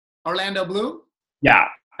Orlando Bloom? Yeah,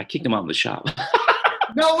 I kicked him out of the shop.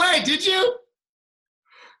 No way, did you?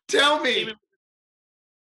 Tell me.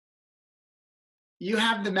 You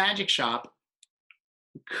have the magic shop.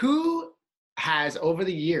 Who has, over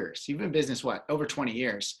the years, you've been in business, what, over 20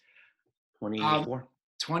 years? 24.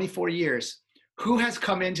 24 years. Who has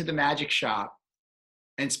come into the magic shop?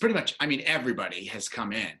 And it's pretty much, I mean, everybody has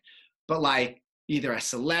come in, but like either a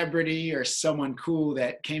celebrity or someone cool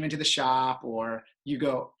that came into the shop, or you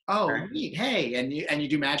go, oh, neat, hey, and you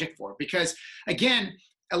do magic for. Because again,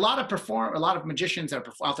 a lot of magicians that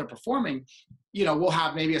are out there performing, you know, we'll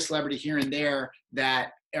have maybe a celebrity here and there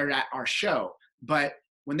that are at our show, but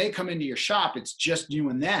when they come into your shop, it's just you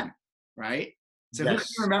and them, right? So who can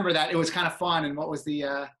you remember that? It was kind of fun. And what was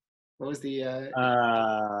the what's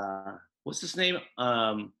his name?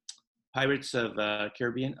 Pirates of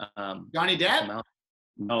Caribbean. Johnny Depp?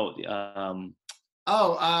 No.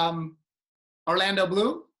 Orlando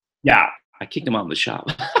Bloom? Yeah, I kicked him out of the shop.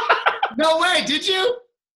 No way, did you?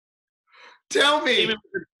 Tell me.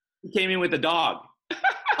 He came in with a dog.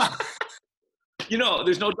 You know,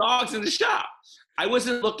 there's no dogs in the shop. I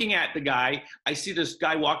wasn't looking at the guy. I see this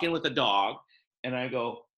guy walk in with a dog, and I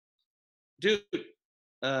go, dude,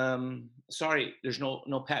 sorry, there's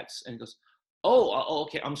no pets. And he goes, oh,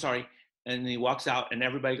 okay, I'm sorry. And he walks out, and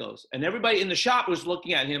everybody goes. And everybody in the shop was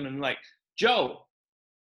looking at him and like, Joe,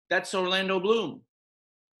 that's Orlando Bloom.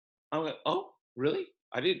 I'm like, oh, really?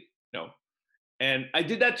 I didn't know. And I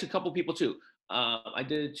did that to a couple people too. I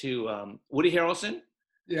did it to Woody Harrelson.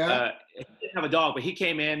 Yeah. He didn't have a dog, but he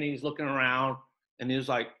came in and he's looking around and he was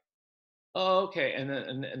like, oh, okay. And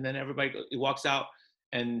then everybody, he walks out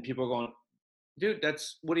and people are going, dude,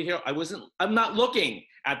 that's Woody Harrelson. I'm not looking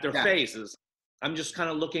at their faces. I'm just kind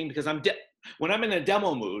of looking because when I'm in a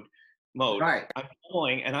demo mode, right. I'm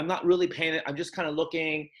demoing and I'm not really paying it. I'm just kind of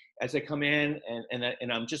looking as they come in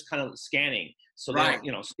and I'm just kind of scanning. So they don't,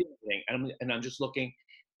 you know, see anything. And I'm just looking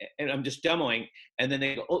and I'm just demoing. And then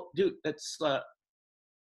they go, oh, dude, that's,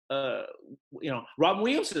 you know, Robin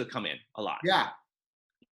Williams has come in a lot. Yeah.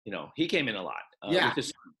 You know, he came in a lot.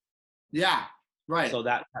 Yeah. Right. So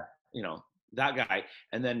that, you know, that guy.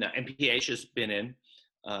 And then MPH has been in.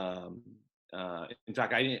 In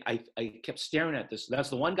fact, I kept staring at this. That's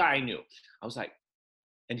the one guy I knew. I was like,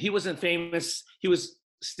 and he wasn't famous. He was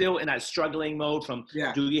still in that struggling mode from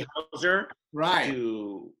Doogie Howser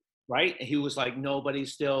to, right? He was like nobody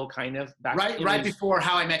still kind of back. Right before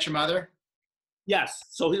How I Met Your Mother. Yes.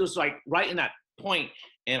 So he was like right in that point.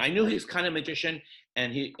 And I knew he was kind of a magician.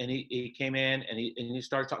 And he came in and he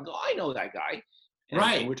started talking. Oh, I know that guy.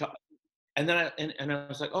 And we're talking. And then I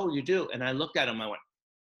was like, oh, you do? And I looked at him. I went,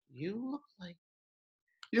 you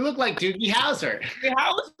look like Doogie Howser. Doogie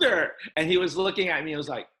Howser. And he was looking at me. He was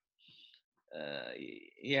like,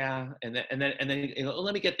 yeah. And then he goes, oh,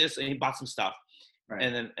 let me get this. And he bought some stuff. Right.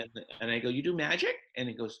 And I go, you do magic? And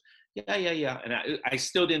he goes, yeah. And I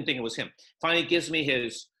still didn't think it was him. Finally, gives me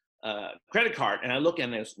his credit card, and I look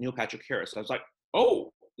and there's Neil Patrick Harris. I was like,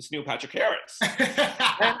 oh, it's Neil Patrick Harris.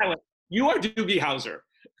 And I went, you are Doogie Howser.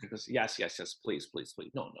 He goes, yes, please.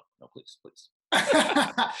 No, please.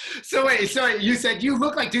 So wait, you said you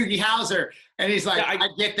look like Doogie Howser, and he's like, I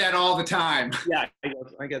get that all the time. Yeah,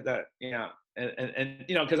 I get that. Yeah, and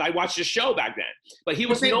you know, because I watched the show back then, but he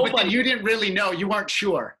was nobody. But you didn't really know. You weren't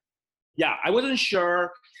sure. Yeah, I wasn't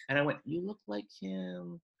sure, and I went, you look like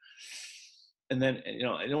him. And then, you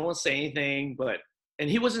know, I don't want to say anything, and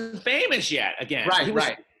he wasn't famous yet. Again,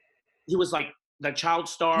 He was like the child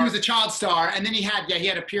star. He was a child star, and then he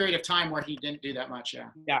had a period of time where he didn't do that much.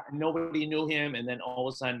 Yeah, nobody knew him, and then all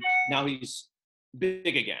of a sudden now he's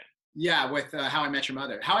big again. Yeah, with How I Met Your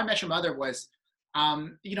Mother. How I Met Your Mother was,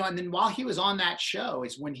 you know, and then while he was on that show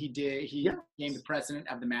is when he became the president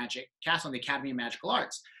of the Magic Castle and the Academy of Magical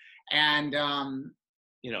Arts, and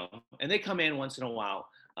you know, and they come in once in a while.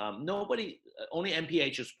 Only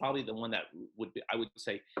MPH is probably the one that I would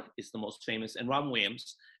say is the most famous, and Robin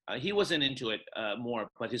Williams. He wasn't into it more,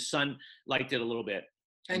 but his son liked it a little bit.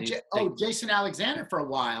 And Jason Alexander for a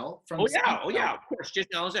while. Of course,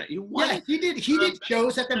 Jason Alexander. He did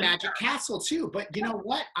shows at the Magic Castle too. But you know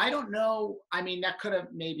what? I don't know. I mean, that could have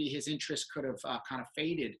maybe his interest could have kind of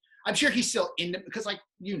faded. I'm sure he's still into, because like,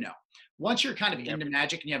 you know, once you're kind of into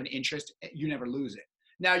magic and you have an interest, you never lose it.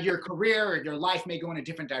 Now, your career or your life may go in a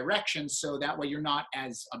different direction, so that way you're not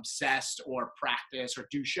as obsessed or practice or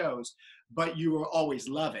do shows, but you will always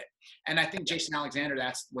love it. And I think Jason Alexander,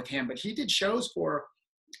 that's with him, but he did shows for.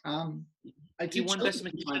 He won Best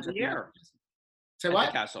Magician of the Year. Say what?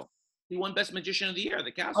 The Castle. He won Best Magician of the Year at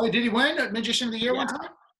the Castle. Oh, did he win Magician of the Year one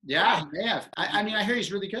time? Yeah, he may have. I mean, I hear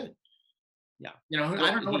he's really good. Yeah. You know,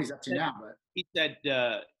 I don't know what he's up to now, but he said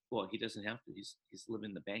Well, he doesn't have to. He's living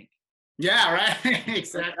in the bank. Yeah, right.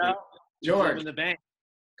 Exactly. George in the bank.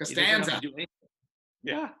 Costanza.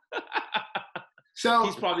 Yeah. So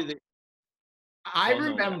he's probably the. I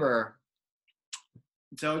remember.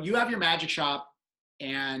 So you have your magic shop,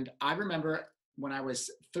 and I remember when I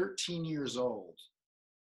was 13 years old,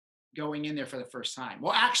 going in there for the first time.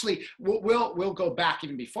 Well, actually, we'll go back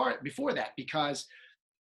even before that, because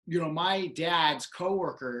my dad's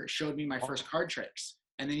coworker showed me my first card tricks,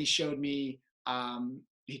 and then he showed me.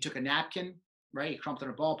 He took a napkin, right? He crumpled in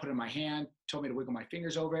a ball, put it in my hand, told me to wiggle my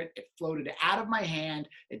fingers over it. It floated out of my hand.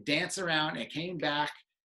 It danced around. It came back.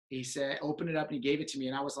 He said, "Open it up," and he gave it to me.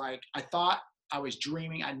 And I was like, I thought I was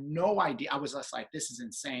dreaming. I had no idea. I was just like, this is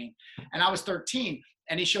insane. And I was 13,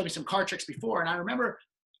 and he showed me some card tricks before. And I remember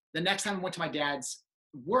the next time I went to my dad's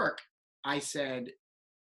work, I said,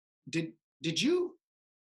 did you,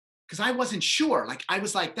 because I wasn't sure. Like, I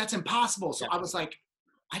was like, that's impossible. So I was like,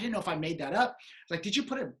 I didn't know if I made that up. Like, did you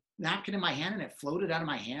put a napkin in my hand and it floated out of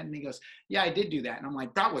my hand? And he goes, yeah, I did do that. And I'm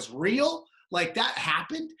like, that was real? Like, that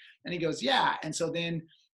happened? And he goes, yeah. And so then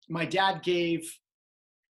my dad gave,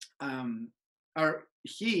 Paul,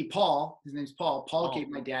 his name's Paul. Paul gave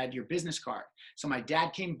my dad your business card. So my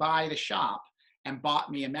dad came by the shop and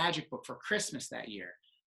bought me a magic book for Christmas that year.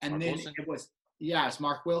 And Mark then Wilson. It's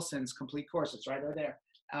Mark Wilson's Complete Course. It's right there.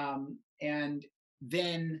 And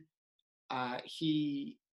then I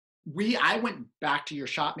went back to your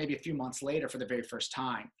shop maybe a few months later for the very first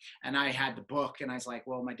time. And I had the book, and I was like,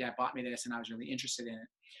 well, my dad bought me this, and I was really interested in it.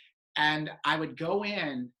 And I would go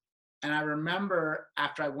in, and I remember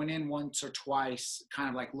after I went in once or twice, kind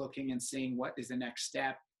of like looking and seeing what is the next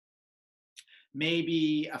step,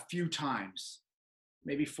 maybe a few times,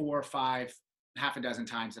 maybe 4 or 5, half a dozen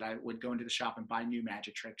times that I would go into the shop and buy new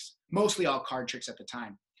magic tricks, mostly all card tricks at the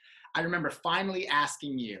time. I remember finally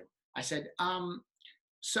asking you, I said,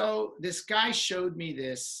 so this guy showed me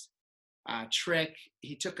this trick.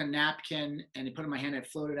 He took a napkin and he put it in my hand, and it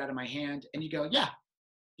floated out of my hand. And you go, yeah,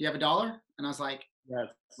 do you have $1? And I was like, yes.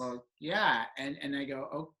 Well, yeah. And I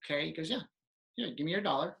go, okay. He goes, yeah, give me your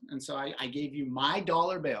 $1. And so I gave you my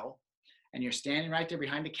dollar bill, and you're standing right there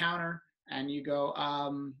behind the counter, and you go,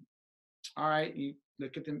 all right, you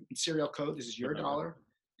look at the serial code. This is your $1.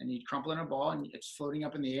 And you crumple in a ball, and it's floating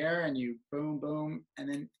up in the air, and you boom, boom. And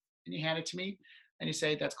then you hand it to me, and you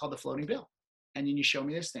say, that's called the floating bill. And then you show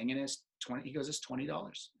me this thing, and it's 20. He goes, it's $20.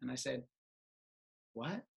 And I said,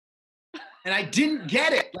 what? And I didn't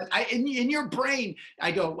get it. Like, in your brain,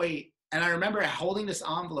 I go, wait. And I remember holding this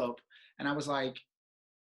envelope, and I was like,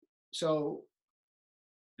 so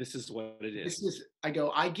this is what it is. I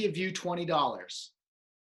go, I give you $20,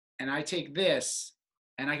 and I take this,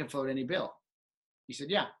 and I can float any bill. He said,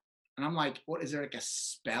 yeah. And I'm like, what, is there like a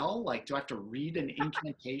spell? Like, do I have to read an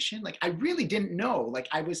incantation? Like, I really didn't know. Like,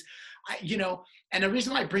 and the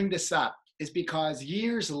reason why I bring this up is because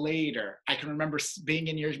years later, I can remember being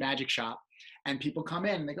in your magic shop, and people come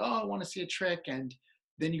in and they go, oh, I want to see a trick. And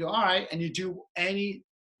then you go, all right. And you do any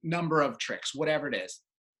number of tricks, whatever it is.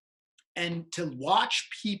 And to watch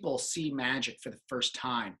people see magic for the first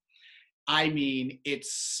time, I mean,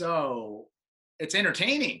 it's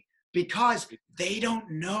entertaining, because they don't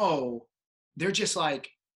know. They're just like,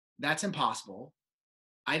 that's impossible.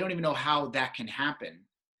 I don't even know how that can happen.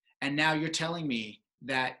 And now you're telling me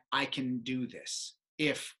that I can do this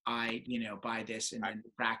if I, buy this and then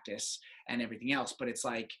practice and everything else. But it's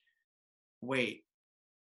like, wait,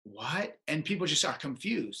 what? And people just are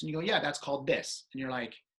confused. And you go, yeah, that's called this. And you're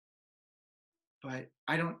like, but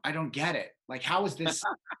I don't get it. Like, how is this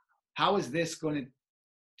going to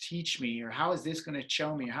teach me, or how is this going to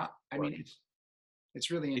show me? It's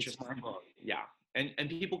really interesting. Yeah. And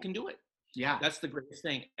people can do it. Yeah. That's the greatest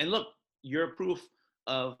thing. And look, you're proof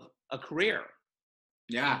of a career.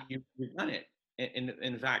 Yeah. You've done it.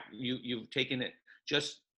 In fact, you've taken it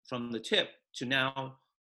just from the tip to now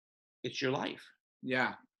it's your life.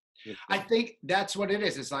 Yeah. I think that's what it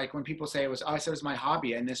is. It's like when people say I said it was my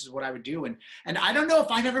hobby and this is what I would do. And I don't know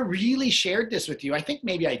if I've ever really shared this with you. I think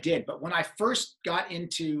maybe I did. But when I first got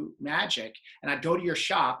into magic and I'd go to your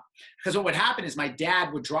shop, because what would happen is my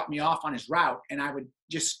dad would drop me off on his route, and I would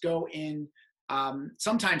just go in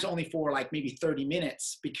sometimes only for like maybe 30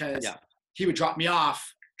 minutes, because he would drop me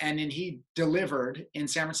off, and then he delivered in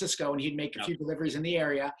San Francisco, and he'd make a few deliveries in the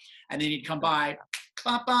area, and then he'd come by,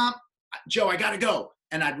 bump, bump, Joe, I got to go.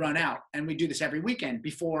 And I'd run out. And we'd do this every weekend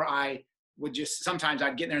before I would sometimes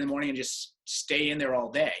I'd get in there in the morning and just stay in there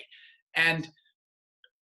all day.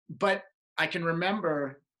 But I can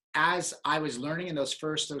remember, as I was learning in those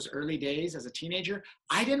early days as a teenager,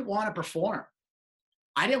 I didn't want to perform.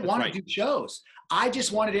 I didn't That's want right. to do shows. I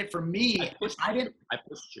just wanted it for me. I pushed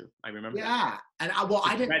you. I remember that. Yeah. And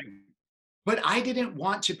I didn't, Ready. but I didn't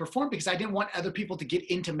want to perform because I didn't want other people to get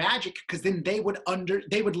into magic, because then they would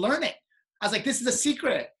learn it. I was like, this is a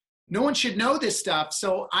secret. No one should know this stuff.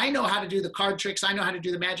 So I know how to do the card tricks. I know how to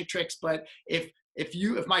do the magic tricks. But if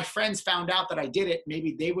my friends found out that I did it,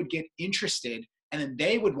 maybe they would get interested and then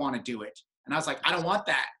they would want to do it. And I was like, I don't want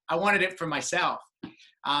that. I wanted it for myself.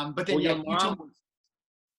 But then your mom was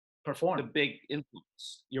perform. the big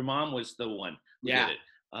influence. Your mom was the one who Yeah. did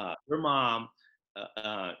it. Your mom,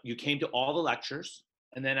 you came to all the lectures,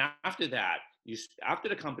 and then after that, after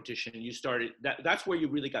the competition, you started. That's where you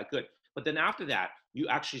really got good. But then after that, you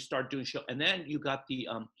actually started doing show, and then you got the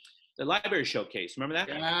library showcase. Remember that?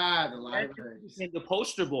 Yeah, the library. You became the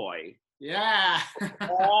poster boy. Yeah.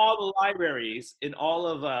 All the libraries in all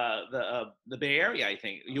of the Bay Area, I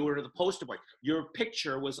think. You were the poster boy. Your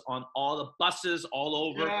picture was on all the buses all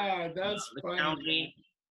over that's the funny. county.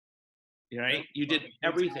 Right? You did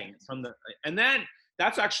everything from and then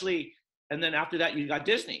after that you got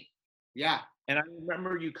Disney. Yeah. And I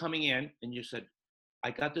remember you coming in and you said,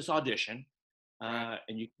 I got this audition.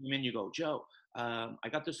 And you came in, you go, Joe, I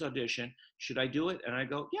got this audition. Should I do it? And I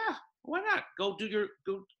go, yeah, why not? Go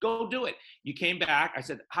do it. You came back. I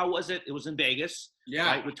said, how was it? It was in Vegas. Yeah.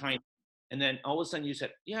 Right, with Tiny. And then all of a sudden you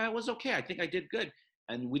said, yeah, it was okay. I think I did good.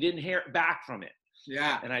 And we didn't hear back from it.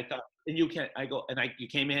 Yeah. And I thought, and you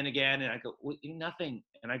came in again, and I go, well, nothing.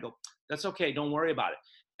 And I go, that's okay. Don't worry about it.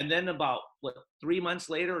 And then about 3 months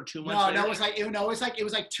later or 2 months later? No, it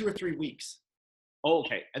was like 2 or 3 weeks. Oh,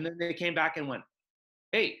 okay. And then they came back and went,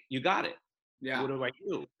 hey, you got it. Yeah. What do I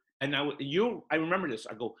do? And I remember this.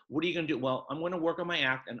 I go, what are you going to do? Well, I'm going to work on my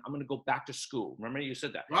act, and I'm going to go back to school. Remember you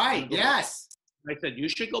said that? Right. Yes. I said, you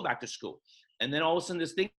should go back to school. And then all of a sudden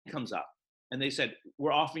this thing comes up, and they said,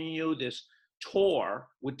 we're offering you this tour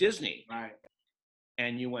with Disney. Right.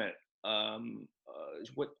 And you went,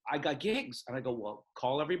 what? I got gigs. And I go, well,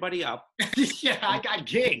 call everybody up. Yeah, I got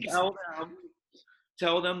gigs.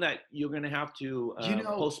 Tell them that you're going to have to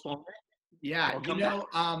postpone it. Yeah.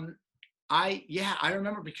 I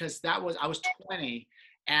remember, because I was 20,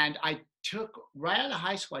 and I took, right out of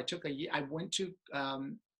high school, I went to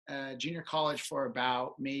junior college for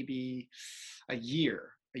about maybe a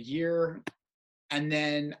year, and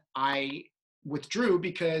then I withdrew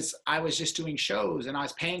because I was just doing shows, and I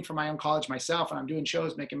was paying for my own college myself, and I'm doing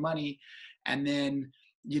shows, making money, and then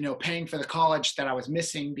paying for the college that I was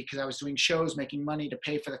missing because I was doing shows, making money to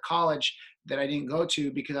pay for the college that I didn't go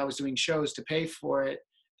to because I was doing shows to pay for it.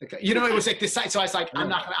 It was like this. So I was like,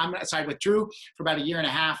 so I withdrew for about a year and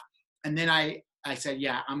a half, and then I said,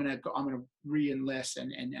 yeah, I'm gonna re-enlist,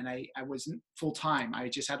 and I wasn't full time. I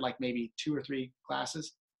just had like maybe 2 or 3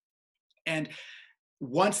 classes, and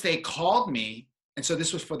once they called me, and so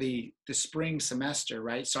this was for the spring semester,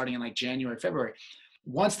 right, starting in like January, February.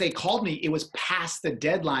 Once they called me, it was past the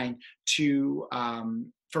deadline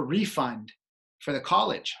for refund for the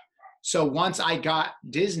college. So once I got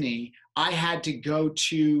Disney, I had to go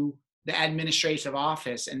to the administrative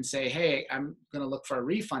office and say, hey, I'm going to look for a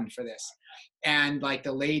refund for this. And like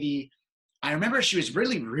the lady, I remember she was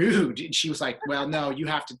really rude. She was like, well, no, you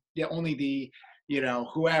have to, only the,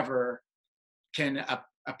 whoever can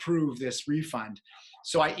approve this refund.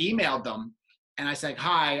 So I emailed them and I said,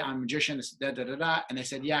 hi, I'm a magician, this, da, da, da, da. And they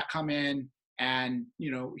said, yeah, come in and,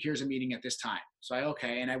 here's a meeting at this time. So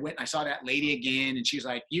okay. And I went and I saw that lady again, and she's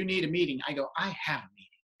like, you need a meeting. I go, I have a meeting.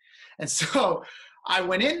 And so I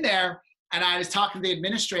went in there and I was talking to the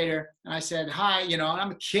administrator, and I said, hi, and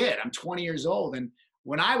I'm a kid, I'm 20 years old. And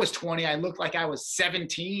when I was 20, I looked like I was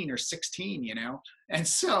 17 or 16, And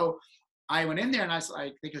so I went in there and I was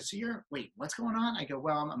like, they go, so wait, what's going on? I go,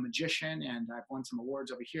 well, I'm a magician and I've won some awards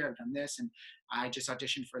over here. I've done this. And I just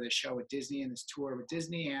auditioned for this show with Disney and this tour with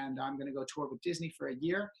Disney. And I'm going to go tour with Disney for a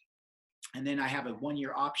year. And then I have a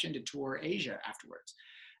 1-year option to tour Asia afterwards.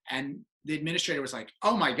 And the administrator was like,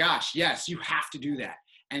 oh my gosh, yes, you have to do that.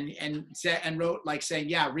 And wrote like saying,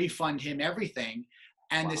 yeah, refund him everything.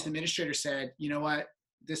 And wow. This administrator said, you know what?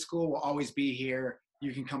 This school will always be here.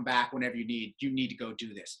 You can come back whenever you need. You need to go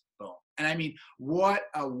do this. Boom. And I mean, what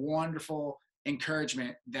a wonderful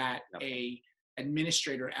encouragement that a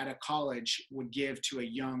administrator at a college would give to a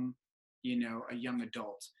young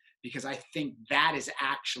adult, because I think that is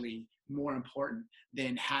actually more important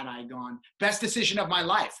than had I gone. Best decision of my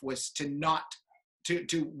life was to not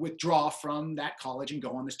to withdraw from that college and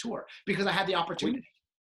go on this tour, because I had the opportunity.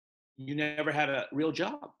 You never had a real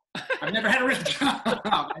job. I've never had a real job.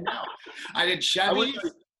 I know. I did Chevy,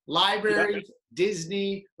 libraries,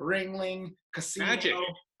 Disney, Ringling, casino, Magic.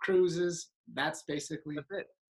 Cruises. That's basically it.